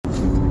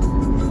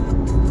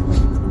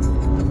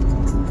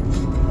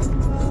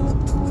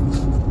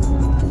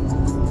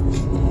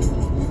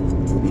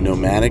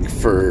Dramatic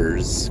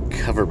Furs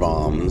cover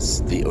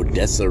bombs the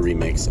Odessa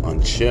remix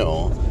on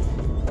Chill.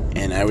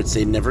 And I would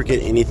say never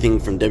get anything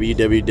from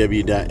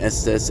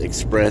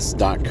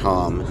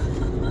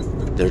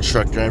www.ssexpress.com. Their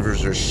truck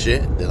drivers are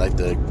shit. They like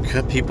to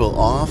cut people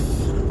off.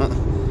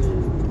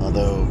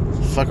 Although,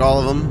 fuck all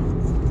of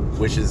them,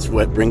 which is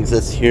what brings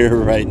us here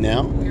right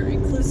now. We're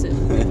inclusive.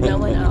 No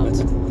one out.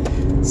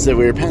 So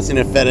we were passing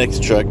a FedEx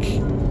truck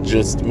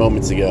just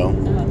moments ago,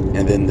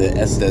 and then the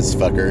Estes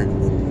fucker,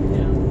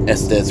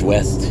 Estes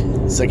West,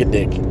 suck a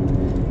dick.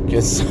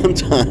 Because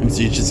sometimes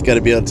you just gotta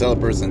be able to tell a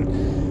person,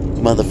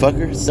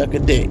 motherfucker, suck a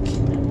dick.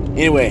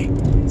 Anyway,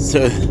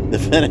 so the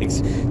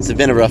FedEx, it's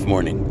been a rough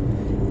morning.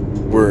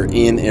 We're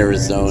in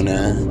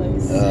Arizona.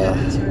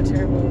 To a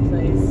terrible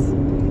place.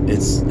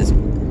 It's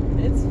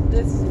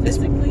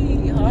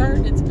physically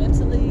hard. It's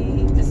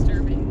mentally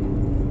disturbing.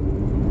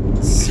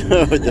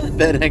 So the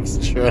FedEx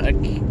truck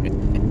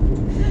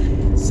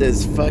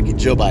says, fuck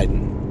Joe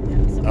Biden.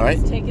 Yeah, all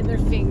right? Taking their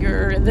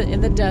finger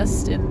in the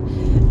dust and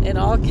in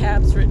all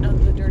caps written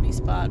on the dirty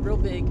spot, real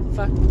big,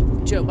 fuck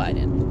Joe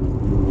Biden.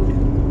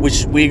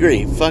 Which we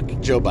agree, fuck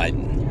Joe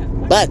Biden. Yeah,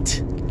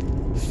 but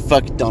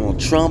fuck Donald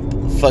Trump,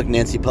 fuck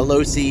Nancy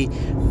Pelosi,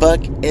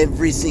 fuck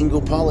every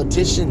single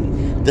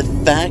politician. The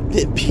fact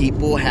that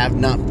people have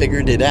not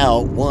figured it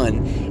out,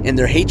 one, and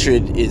their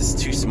hatred is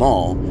too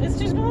small. It's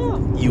too small.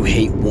 You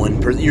hate one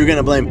person. You're going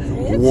to blame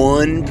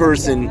one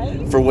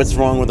person for what's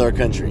wrong with our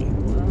country.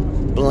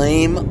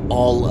 Blame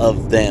all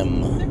of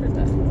them.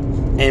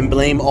 And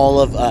blame all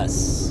of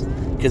us.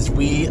 Because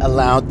we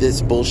allowed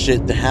this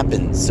bullshit to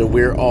happen. So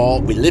we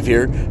live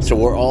here, so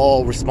we're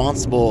all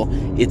responsible.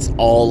 It's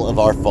all of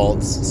our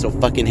faults. So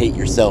fucking hate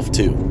yourself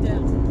too. Yeah.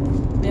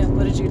 Yeah,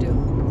 what did you do?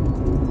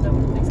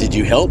 Did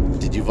you help?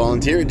 Did you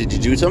volunteer? Did you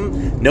do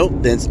something? Nope,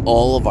 that's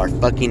all of our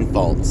fucking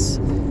faults.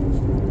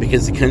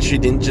 Because the country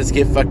didn't just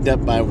get fucked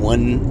up by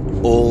one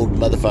old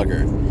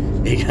motherfucker.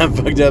 It got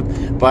fucked up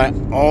by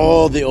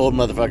all the old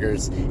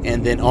motherfuckers,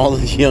 and then all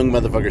of the young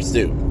motherfuckers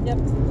too. Yep.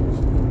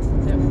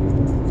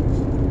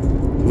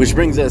 Which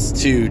brings us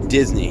to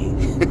Disney.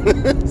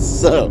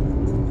 So,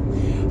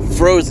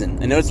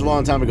 Frozen. I know it's a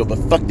long time ago, but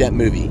fuck that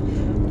movie.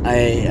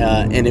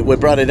 What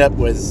brought it up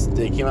was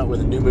they came out with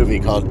a new movie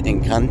called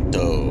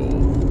Encanto.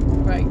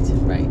 Right.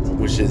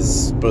 Which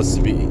is supposed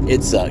to be,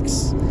 it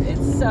sucks. It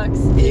sucks.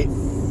 It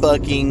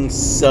fucking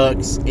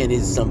sucks and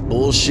is some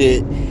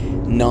bullshit,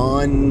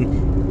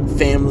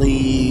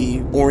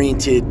 non-family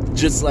oriented,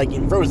 just like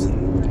in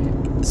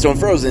Frozen. Right. So in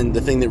Frozen,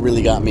 the thing that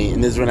really got me,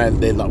 and this is when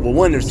they thought, well,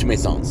 one, there's too many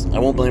songs. I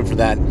won't blame them for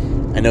that.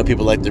 I know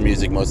people like their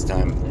music most of the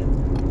time.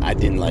 I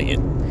didn't like it.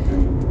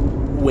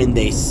 When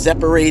they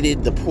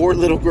separated the poor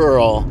little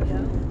girl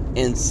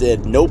and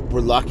said, nope,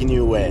 we're locking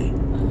you away.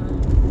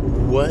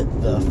 What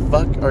the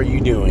fuck are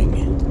you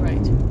doing?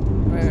 Right.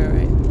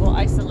 We'll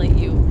isolate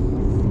you.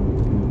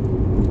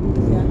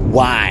 Yeah.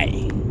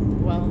 Why?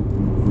 Well,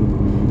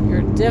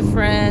 you're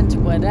different,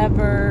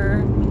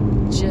 whatever.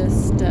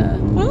 Just,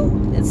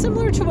 it's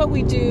similar to what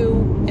we do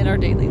in our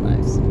daily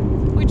lives.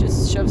 We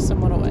just shove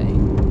someone away.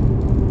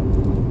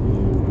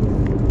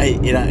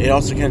 It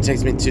also kind of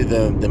takes me to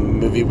the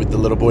movie with the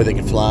little boy that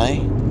can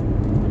fly.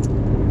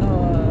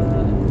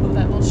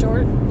 That little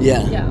short?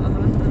 Yeah. Yeah,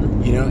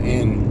 You know,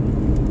 and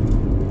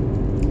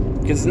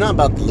because it's not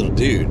about the little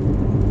dude.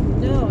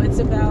 No, it's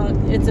about,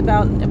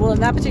 well, in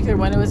that particular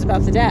one, it was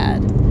about the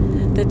dad.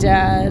 The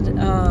dad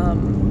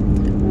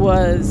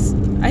was,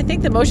 I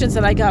think the emotions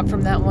that I got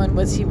from that one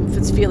was he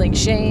was feeling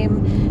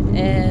shame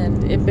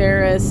and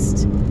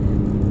embarrassed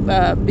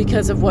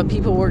because of what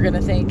people were going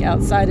to think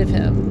outside of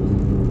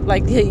him.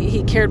 Like,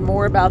 he cared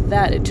more about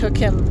that. It took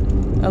him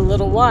a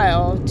little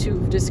while to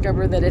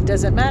discover that it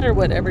doesn't matter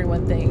what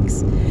everyone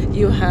thinks.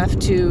 You have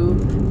to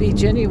be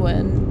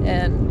genuine,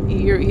 and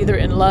you're either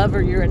in love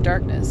or you're in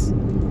darkness.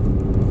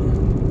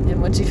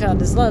 And once you found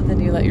his love,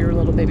 then you let your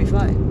little baby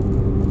fly.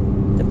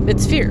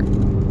 It's fear.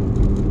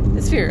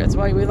 It's fear. That's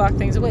why we lock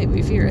things away.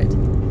 We fear it.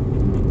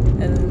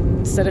 And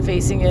instead of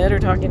facing it or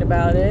talking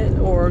about it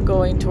or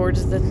going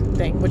towards the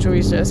thing, which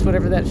always just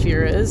whatever that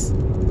fear is,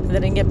 and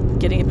then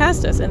getting it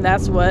past us. And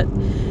that's what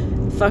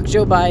fuck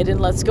Joe Biden,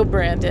 let's go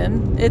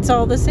Brandon. It's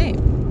all the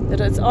same.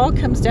 It all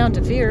comes down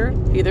to fear.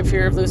 Either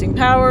fear of losing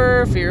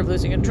power, fear of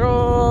losing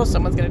control,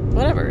 someone's gonna,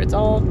 whatever. It's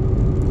all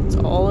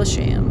a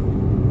sham.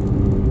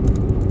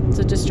 It's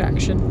a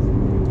distraction.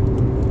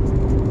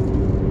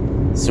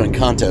 So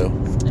Encanto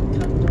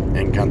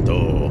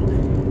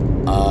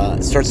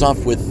starts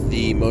off with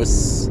the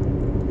most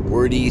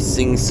wordy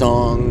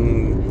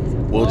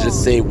sing-song. We'll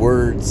just say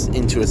words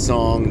into a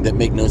song that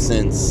make no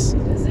sense.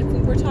 As if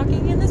we were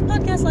talking in this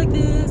podcast like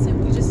this,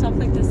 and we just talk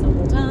like this the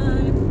whole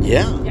time.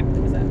 Yeah. Yeah,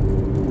 there was that.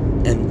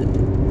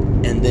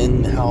 And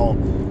then how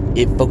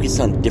it focused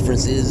on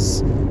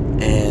differences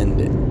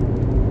and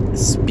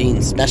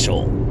being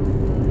special,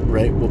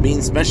 right? Well,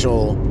 being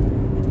special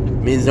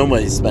means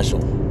nobody's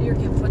special. Your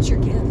gift. What's your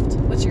gift?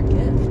 What's your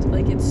gift?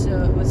 Like, it was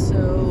so.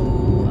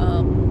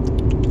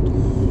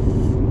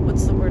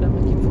 What's the word I'm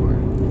looking for?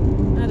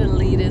 Not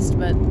elitist,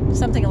 but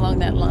something along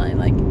that line.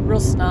 Like real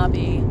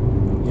snobby.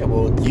 Yeah,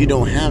 well, you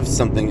don't have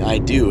something I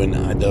do, and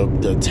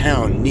the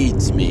town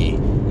needs me.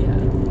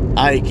 Yeah.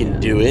 I can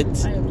do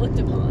it. I am looked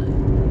upon.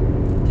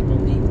 People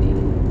need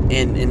me.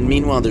 And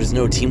meanwhile, there's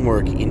no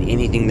teamwork in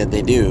anything that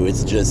they do.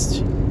 It's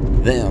just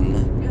them.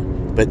 Yeah.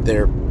 But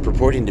they're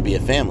purporting to be a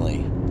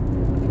family.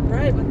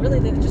 Right, when really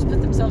they just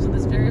put themselves on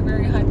this very,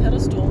 very high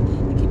pedestal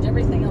and kept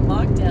everything on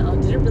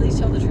lockdown. Didn't really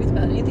tell the truth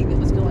about anything that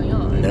was going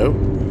on. Nope.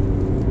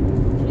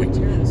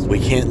 We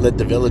can't let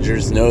the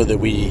villagers know that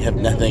we have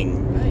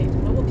nothing. Right.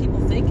 What will people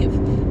think if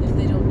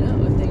they don't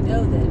know? If they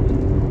know that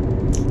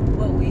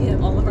what we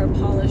have, all of our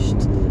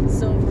polished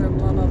silver and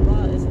blah, blah,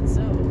 blah, isn't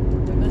so.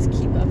 We must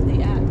keep up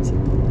the act.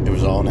 It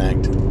was all an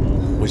act,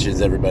 which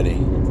is everybody.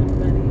 It's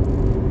everybody.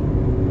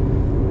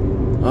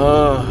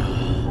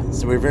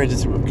 So we were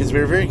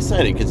very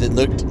excited because it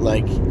looked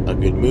like a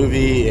good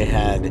movie. It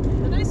had There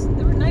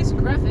were nice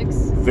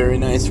graphics. very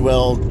nice,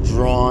 well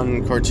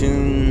drawn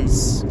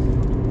cartoons.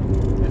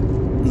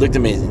 Looked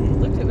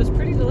amazing. It was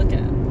pretty to look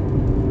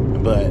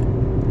at. But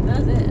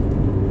That's it.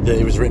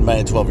 it was written by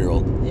a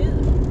 12-year-old Yeah.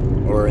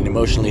 or an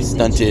emotionally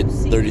stunted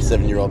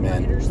 37-year-old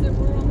man. Writers that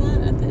were on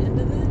that at the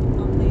end of it,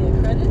 on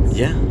the credits.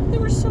 Yeah.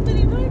 There were so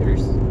many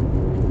writers,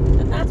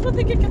 and that's what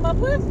they could come up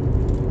with.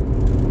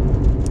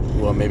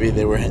 Well, maybe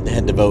they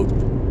had to vote.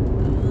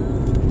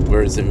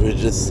 Whereas if it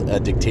was just a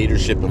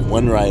dictatorship of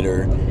one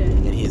writer,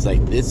 and he's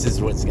like, "This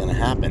is what's gonna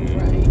happen,"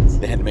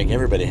 Right. they had to make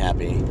everybody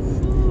happy.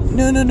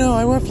 No,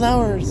 I want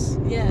flowers.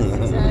 Yes,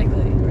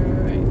 exactly.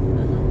 Right.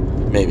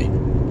 Maybe,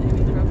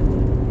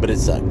 Probably. but it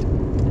sucked.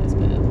 It's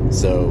bad.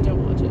 So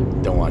Don't watch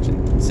it. don't watch it.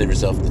 Save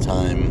yourself the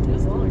time. It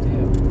was long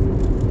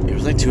too. It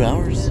was like 2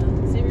 hours. Yeah.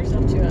 Save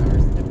yourself 2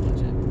 hours. Don't watch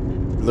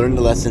it. Learn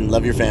the lesson.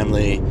 Love your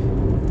family.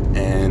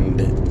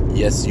 And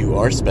yes, you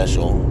are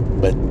special,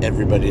 but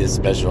everybody is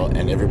special,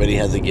 and everybody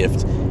has a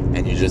gift,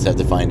 and you just have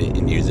to find it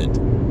and use it.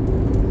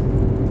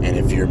 And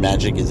if your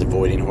magic is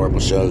avoiding horrible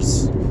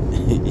shows,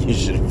 you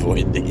should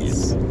avoid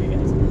these.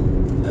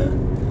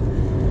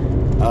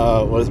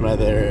 What was my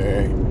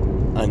other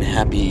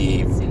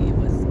unhappy? Let's see, it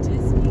was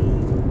Disney.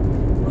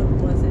 What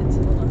was it?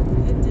 Hold on.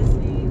 We had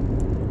Disney.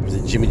 Was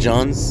it Jimmy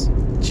John's?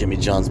 Jimmy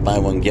John's buy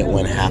one get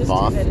one half Just do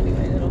off. that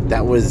anyway.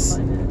 That was.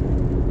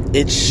 Find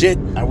It's shit.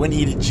 I went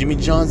and eat at Jimmy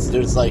John's.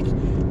 There's like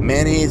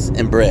mayonnaise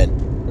and bread.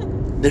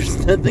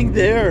 There's nothing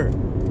there.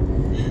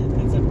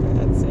 It's a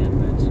bad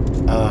sandwich.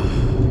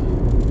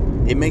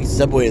 It makes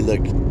Subway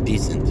look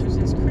decent. It's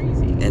just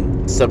crazy.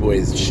 And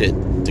Subway's shit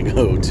to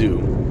go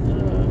to.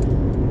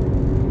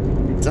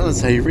 Tell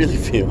us how you really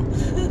feel.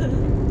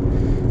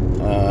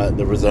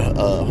 There was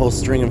a whole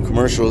string of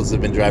commercials that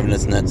have been driving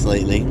us nuts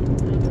lately.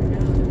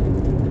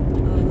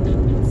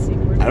 Let's see.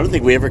 I don't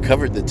think we ever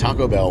covered the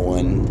Taco Bell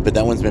one, but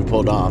that one's been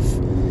pulled off.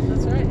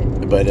 That's right.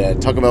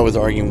 But Taco Bell was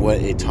arguing what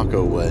a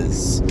taco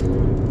was,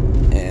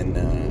 and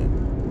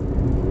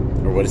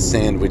or what a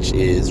sandwich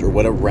is, or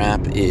what a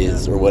wrap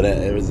is, or what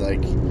it was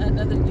like.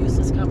 Another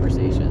useless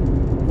conversation.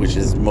 Which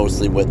is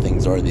mostly what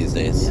things are these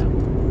days. Yeah.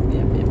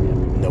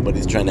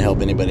 Nobody's trying to help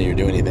anybody or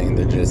do anything.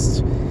 They're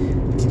just,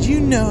 did you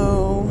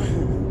know?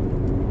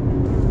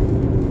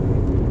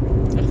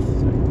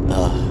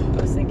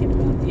 I was thinking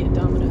about the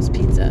Domino's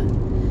Pizza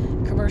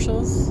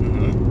commercials.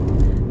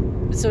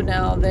 Mm-hmm. So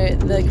now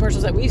the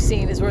commercials that we've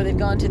seen is where they've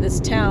gone to this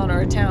town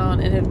or a town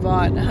and have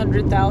bought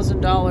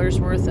 $100,000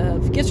 worth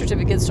of gift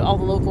certificates to all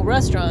the local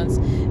restaurants.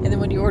 And then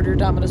when you order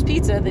Domino's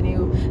Pizza, then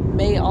you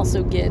may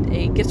also get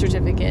a gift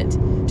certificate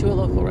to a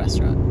local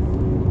restaurant.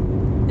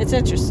 It's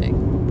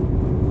interesting.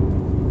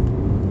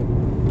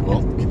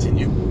 Well,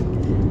 continue.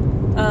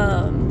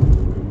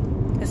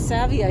 A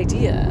savvy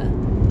idea.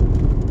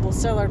 We'll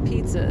sell our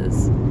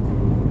pizzas,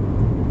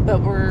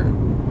 but we're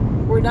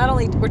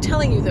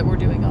telling you that we're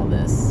doing all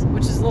this,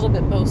 which is a little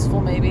bit boastful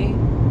maybe,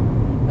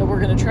 but we're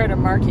going to try to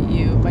market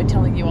you by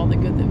telling you all the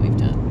good that we've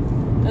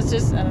done. That's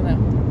just, I don't know.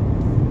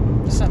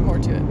 There's something more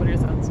to it. What are your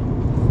thoughts?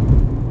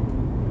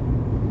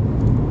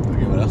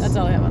 Okay, what else? That's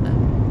all I have on that.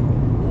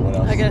 What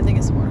else? I gotta think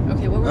of some more.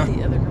 Okay, what were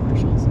the other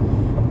commercials? The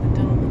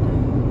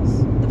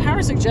Domino's. The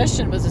Power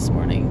Suggestion was this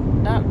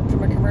morning, not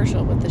from a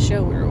commercial, but the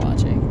show we were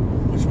watching.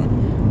 Which one?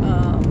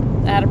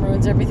 Adam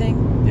Ruins Everything.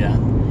 Yeah.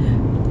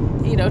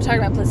 You know, talking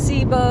about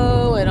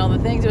placebo and all the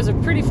things. It was a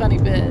pretty funny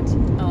bit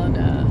on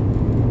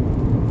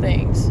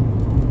things.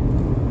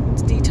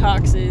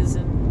 Detoxes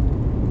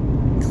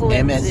and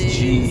cleanses.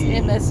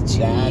 MSG.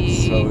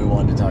 That's what we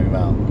wanted to talk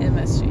about.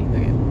 MSG.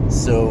 Okay.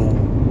 So,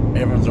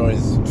 everyone's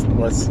always,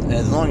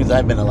 as long as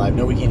I've been alive,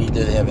 no, we can't eat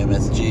to have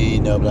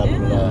MSG, no, blah, blah,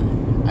 blah.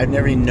 I've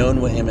never even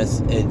known what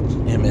MSG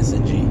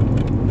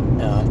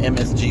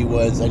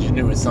was. I just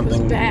knew it was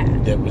something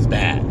that was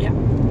bad. Yeah.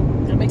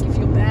 It'll make you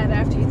feel bad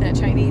after you eat that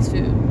Chinese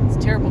food. It's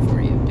terrible for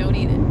you. Don't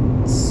eat it.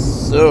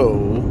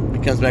 So,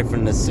 it comes back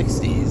from the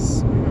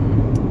 60s,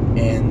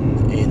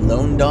 and a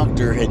lone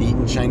doctor had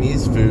eaten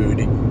Chinese food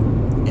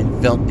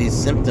and felt these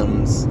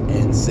symptoms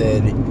and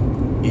said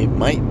it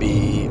might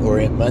be, or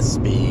it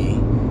must be,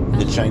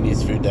 the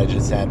Chinese food that I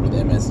just had with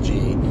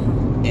MSG.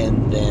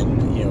 And then,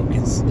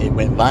 it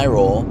went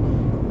viral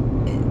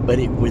but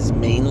it was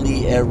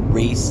mainly a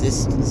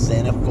racist,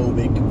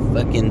 xenophobic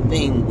fucking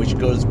thing, which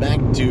goes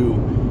back to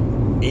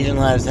Asian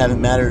lives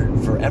haven't mattered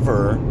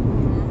forever,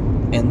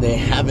 and they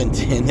haven't,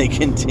 and they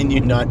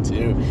continue not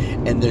to,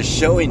 and they're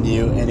showing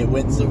you, and it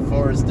went so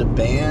far as to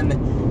ban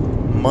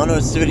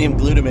monosodium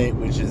glutamate,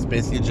 which is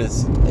basically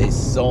just a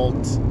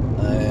salt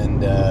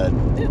and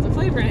it's a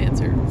flavor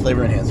enhancer.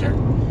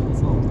 Yeah,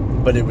 salt.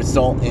 But it was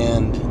salt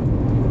and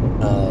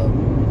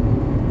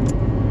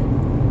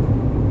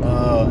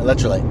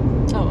electrolyte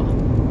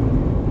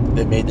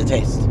that made the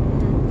taste.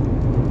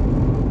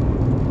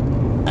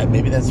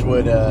 Maybe that's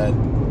what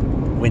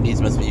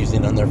Wendy's must be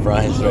using on their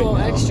fries right now.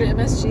 Extra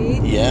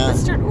MSG? Yeah.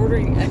 Let's start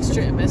ordering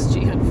extra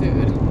MSG on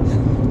food.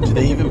 Do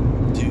they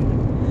even do?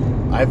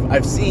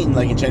 I've seen,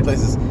 like, in Chinese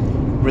places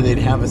where they'd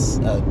have a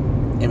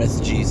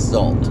MSG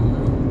salt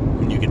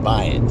when you could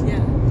buy it. Yeah.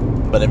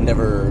 But I've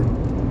never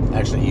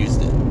actually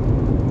used it.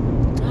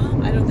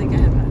 I don't think I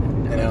have either.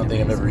 And I don't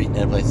think I've ever eaten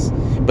at a place.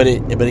 But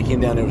it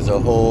came down, it was a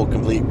whole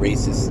complete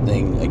racist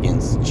thing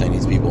against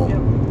Chinese people. Yep.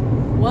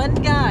 One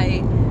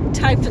guy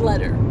typed a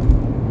letter.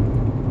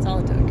 That's all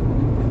it took.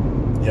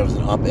 Yeah, it was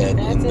an op-ed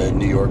in the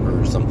New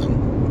Yorker or something.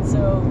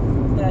 So,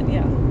 that,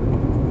 yeah.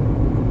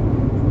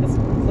 That's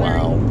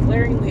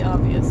glaringly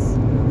obvious.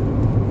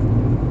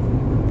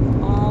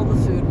 All the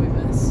food we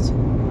missed.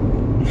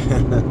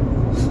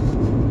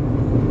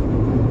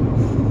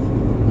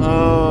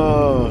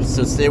 Oh,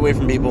 so stay away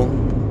from people.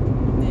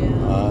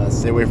 Yeah.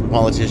 Stay away from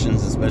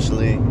politicians,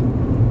 especially.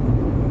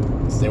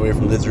 Stay away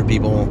from lizard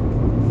people.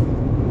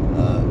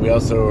 We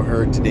also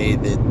heard today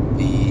that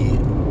the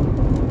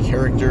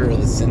character of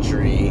the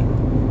century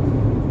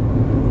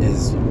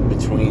is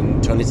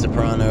between Tony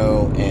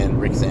Soprano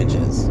and Rick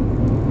Sanchez. Yeah.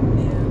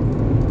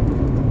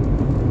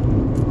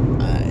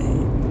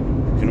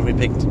 Couldn't we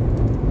picked?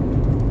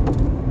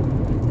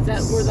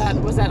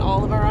 Was that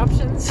all of our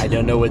options? I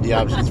don't know what the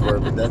options were,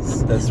 but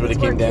that's what it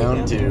came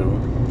down to.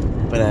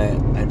 But I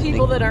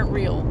people that aren't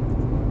real.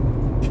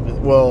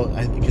 Well,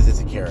 because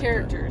it's a character.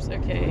 Characters,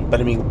 okay. But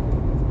I mean,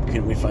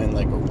 couldn't we find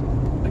like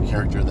a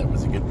character that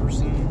was a good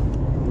person?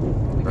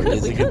 Or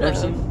is a good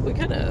person? We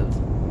could have.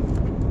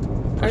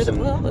 Person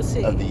let's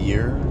see. Of the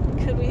year?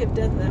 Could we have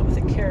done that with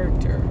a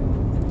character?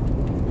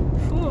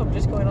 Whew, I'm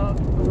just going off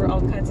over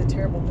all kinds of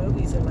terrible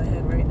movies in my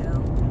head right now.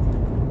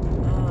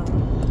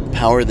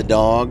 Power the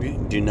Dog.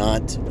 Do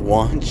not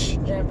watch.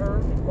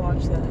 Never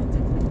watch that.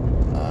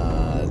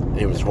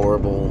 It was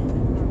horrible.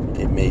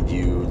 It made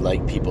you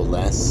like people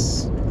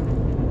less.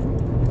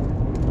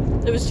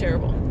 It was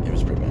terrible. It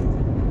was pretty bad.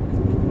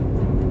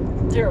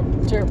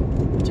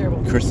 Terrible.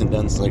 Kirsten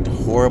Dunst looked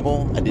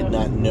horrible. I did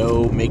not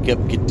know makeup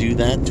could do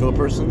that to a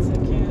person. Yes,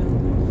 it can.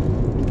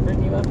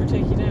 Bring you up or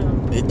take you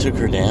down. It took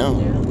her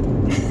down.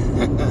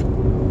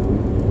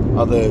 Yeah.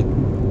 Although,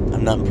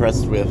 I'm not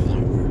impressed with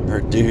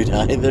her dude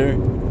either.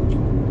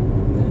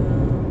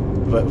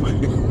 But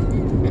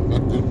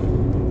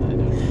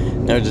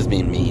no, just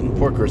being mean.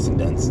 Poor Kirsten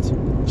Dunst.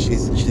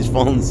 She's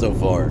fallen so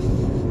far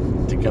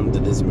to come to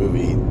this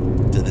movie,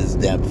 to this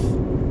depth.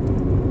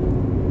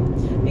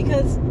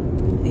 Because,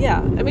 yeah,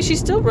 I mean, she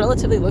still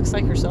relatively looks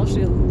like herself.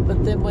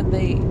 But then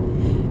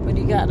when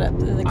you got up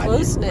in the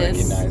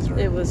closeness,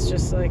 it was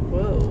just like,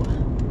 whoa.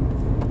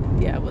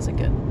 Yeah, it wasn't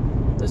good.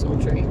 Those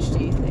Ultra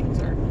HD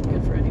things aren't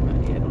good for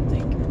anybody, I don't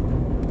think.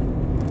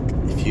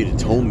 If you'd have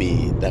told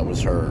me that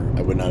was her,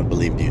 I would not have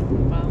believed you.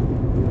 Wow.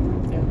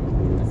 Yeah.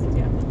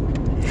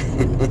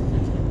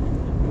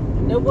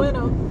 No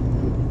bueno.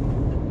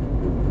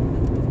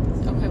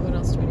 Okay, what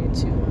else do we need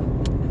to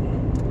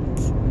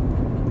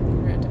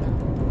rant about?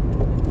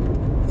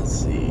 Let's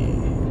see.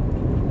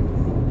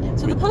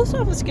 So the post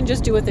office can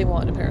just do what they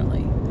want,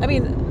 apparently. I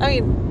mean,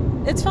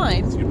 it's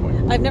fine. That's a good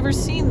point. I've never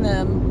seen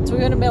them, so we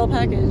went to mail a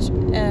package,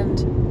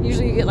 and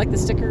usually you get like the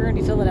sticker and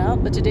you fill it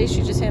out, but today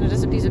she just handed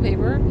us a piece of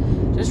paper,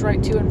 just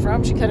write to and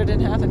from, she cut it in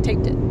half and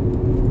taped it.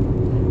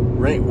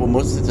 Right, well,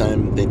 most of the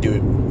time they do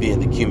it via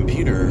the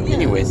computer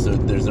anyway, so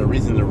there's no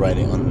reason to write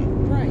it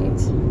on.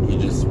 Right. You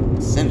just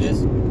send it.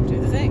 Just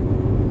do the thing.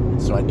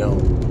 So I don't.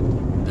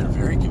 They're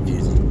very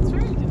confusing. It's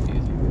very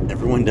confusing.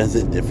 Everyone does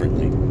it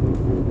differently.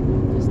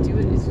 Just do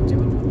it.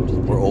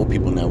 We're old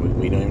people now.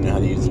 We don't even know how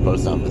to use the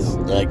post office.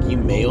 They're like, you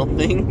mail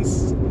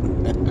things?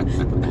 I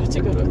have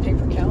to go to a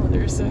paper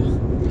calendar, so.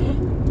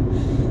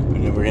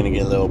 We're gonna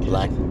get a little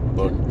black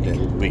book that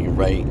we can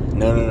write.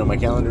 No, my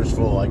calendar's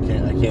full. I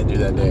can't do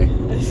that day.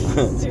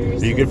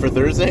 Seriously? Are you good for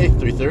Thursday?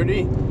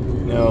 3:30?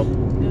 No.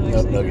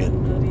 No, No good.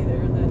 Not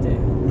either on that day.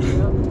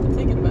 Well, I'm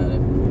thinking about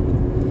it.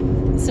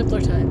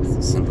 Simpler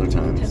times. Simpler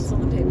times.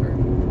 Pencil and paper.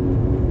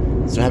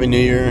 So happy New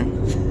Year.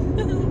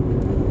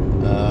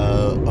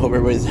 Hope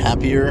everybody's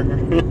happier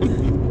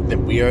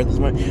than we are this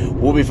morning.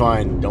 We'll be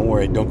fine. Don't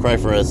worry. Don't cry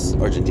for us,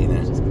 Argentina.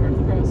 It's just part of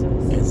the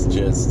process. It's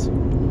just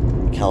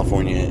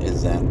California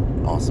is that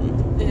awesome.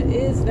 It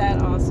is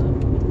that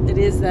awesome. It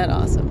is that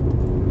awesome.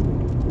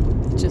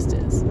 It just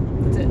is.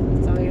 That's it.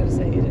 That's all I gotta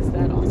say. It is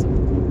that awesome.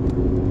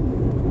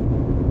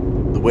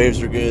 The waves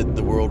were good.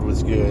 The world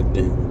was good.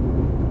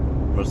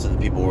 Most of the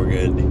people were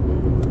good.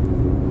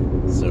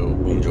 So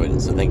we enjoyed it.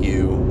 So Thank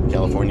you,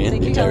 California.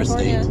 Thank the you, entire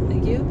California. state.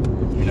 Thank you.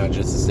 You're not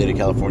just the state of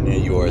California,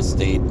 you are a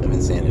state of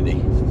insanity.